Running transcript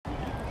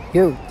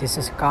Yo, this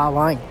is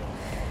Kawain,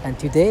 and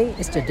today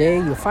is the day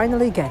you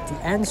finally get the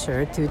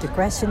answer to the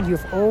question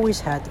you've always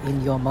had in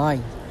your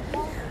mind.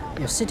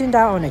 You're sitting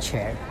down on a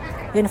chair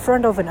in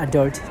front of an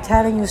adult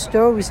telling you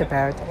stories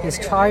about his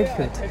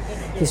childhood.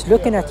 He's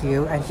looking at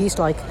you and he's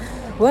like,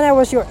 when I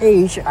was your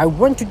age, I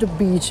went to the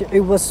beach. It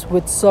was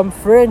with some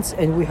friends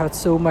and we had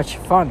so much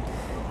fun.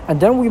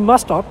 And then we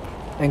messed up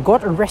and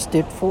got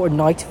arrested for a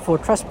night for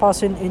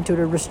trespassing into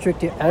the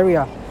restricted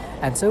area,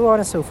 and so on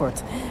and so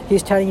forth.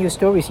 He's telling you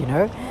stories.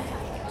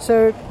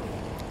 So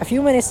a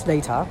few minutes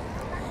later,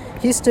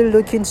 he's still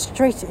looking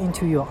straight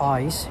into your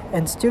eyes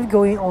and still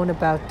going on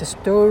about the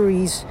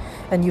stories,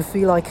 and you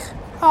feel like,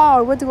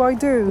 what do I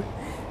do?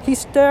 He's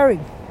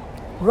staring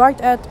right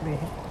at me.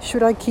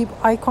 Should I keep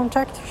eye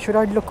contact? Should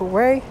I look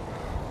away?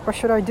 What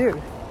should I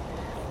do?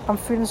 I'm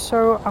feeling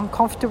so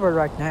uncomfortable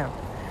right now.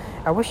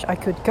 I wish I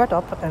could get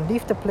up and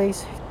leave the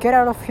place, get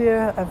out of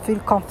here and feel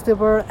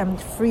comfortable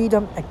and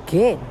freedom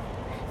again,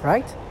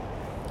 right?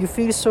 You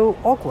feel so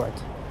awkward.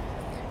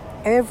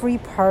 Every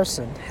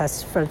person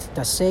has felt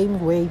the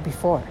same way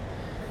before.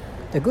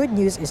 The good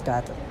news is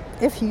that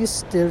if he's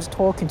still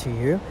talking to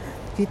you,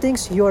 he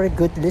thinks you're a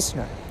good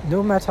listener.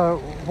 No matter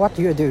what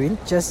you're doing,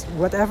 just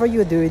whatever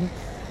you're doing,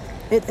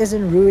 it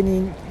isn't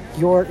ruining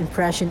your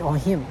impression on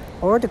him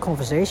or the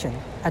conversation,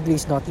 at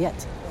least not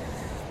yet.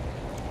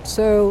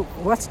 So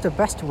what's the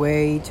best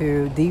way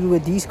to deal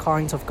with these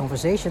kinds of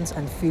conversations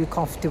and feel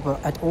comfortable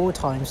at all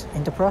times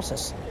in the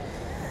process?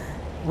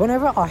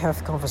 Whenever I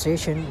have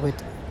conversation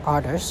with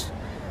others,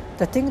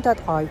 the thing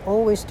that I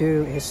always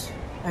do is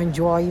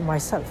enjoy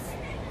myself,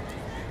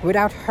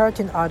 without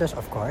hurting others,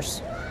 of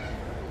course.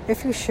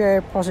 If you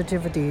share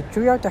positivity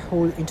throughout the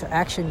whole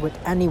interaction with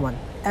anyone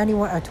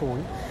at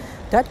all,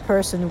 that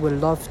person will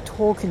love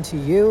talking to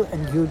you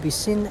and you'll be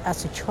seen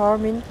as a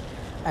charming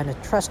and a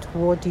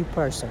trustworthy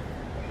person.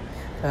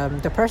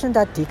 The person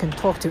that they can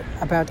talk to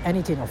about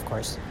anything, of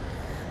course.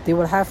 They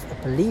will have a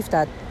belief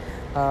that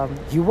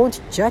you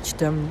won't judge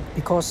them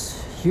because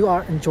you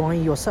are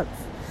enjoying yourself.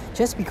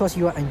 Just because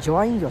you are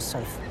enjoying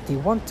yourself, they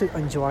want to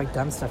enjoy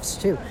themselves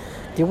too.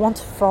 They want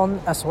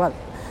fun as well.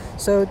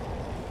 So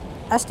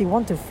as they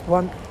want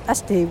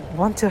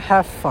to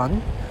have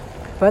fun,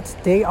 but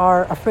they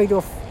are afraid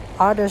of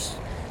others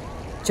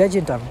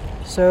judging them.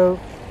 So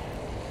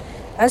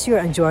as you're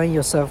enjoying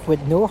yourself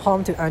with no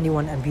harm to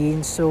anyone and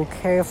being so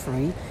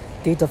carefree,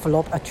 they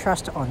develop a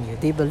trust on you.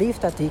 They believe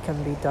that they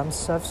can be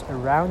themselves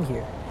around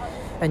you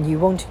and you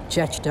won't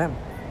judge them.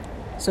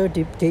 So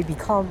they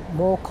become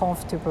more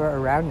comfortable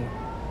around you.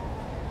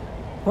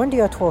 When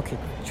they are talking,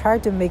 try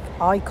to make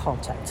eye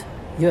contact.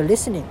 You're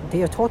listening,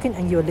 they are talking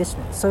and you're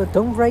listening. So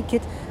don't break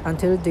it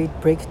until they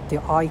break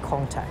the eye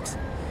contact.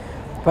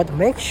 But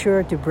make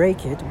sure to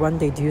break it when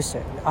they do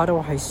so.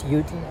 Otherwise,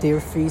 they'll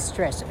feel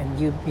stressed and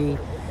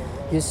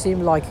you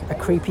seem like a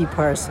creepy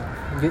person.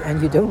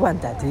 And you don't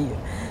want that, do you?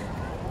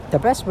 The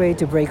best way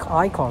to break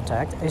eye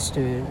contact is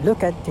to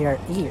look at their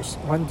ears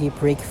when they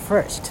break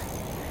first.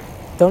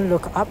 Don't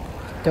look up,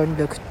 don't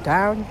look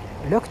down,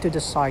 look to the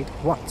side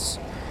once,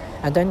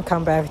 and then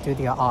come back to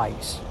their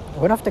eyes.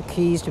 One of the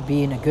keys to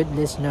being a good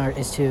listener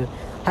is to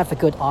have a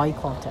good eye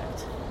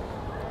contact.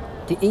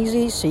 The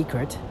easy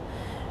secret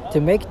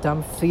to make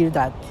them feel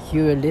that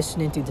you are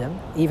listening to them,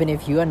 even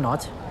if you are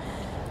not,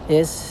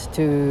 is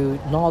to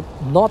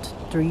nod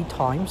 3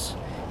 times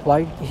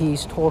while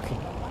he's talking.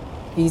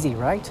 Easy,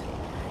 right?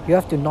 You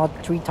have to nod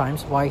 3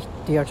 times while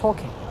they are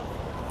talking.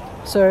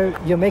 So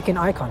you're making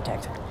eye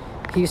contact.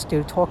 He's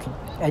still talking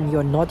and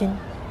you're nodding,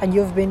 and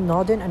you've been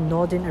nodding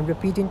and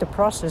repeating the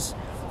process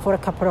for a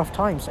couple of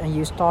times, and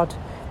you start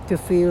to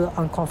feel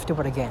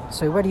uncomfortable again.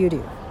 So what do you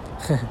do?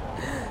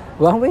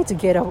 One way to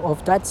get out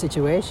of that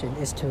situation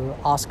is to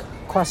ask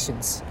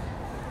questions.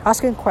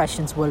 Asking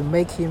questions will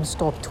make him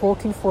stop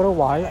talking for a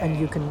while and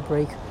you can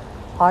break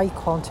eye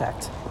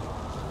contact.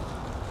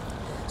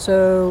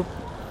 So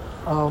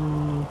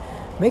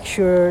make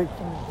sure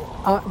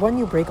when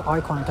you break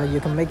eye contact,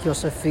 you can make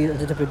yourself feel a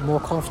little bit more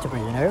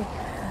comfortable.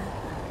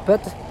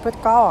 But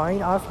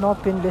Kawain, I've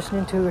not been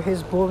listening to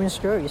his boring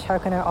stories. How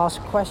can I ask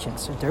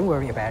questions? So don't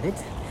worry about it.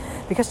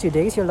 Because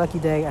today is your lucky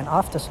day and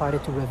I've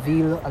decided to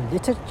reveal a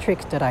little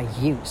trick that I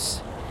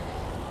use.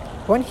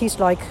 When he's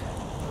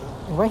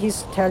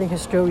telling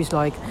his stories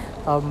like,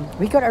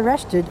 we got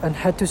arrested and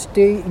had to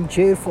stay in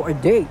jail for a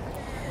day.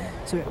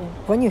 So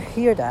when you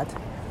hear that,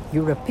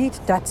 you repeat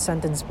that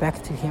sentence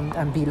back to him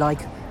and be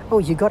like, oh,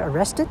 you got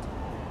arrested?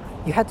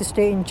 You had to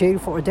stay in jail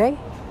for a day?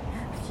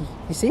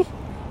 You see?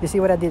 You see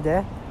what I did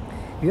there?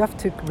 You have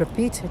to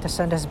repeat the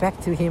sentence back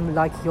to him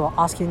like you're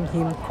asking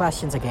him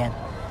questions again.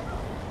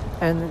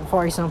 And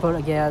for example,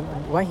 again,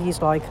 when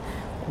he's like,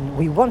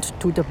 we went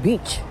to the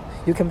beach,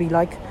 you can be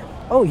like,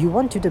 oh, you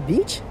went to the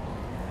beach?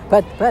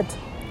 But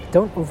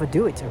don't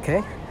overdo it,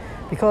 okay?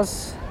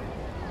 Because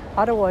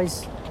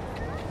otherwise,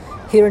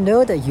 he'll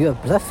know that you're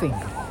bluffing.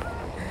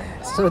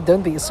 So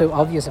don't be so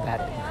obvious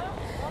about it.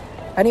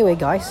 Anyway,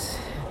 guys,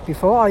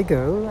 before I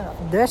go,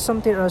 there's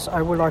something else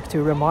I would like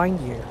to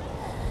remind you.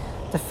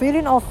 The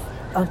feeling of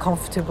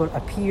uncomfortable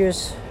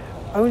appears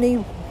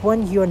only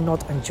when you're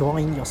not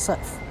enjoying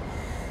yourself.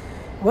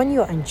 When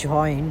you're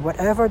enjoying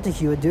whatever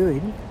that you're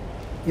doing,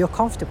 you're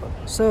comfortable.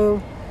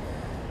 So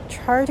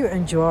try to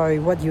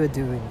enjoy what you're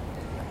doing.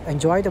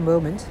 Enjoy the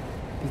moment,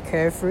 be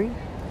carefree,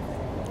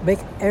 make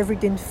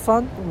everything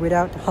fun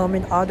without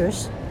harming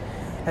others,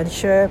 and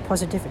share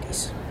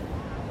positivities.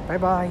 Bye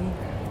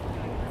bye.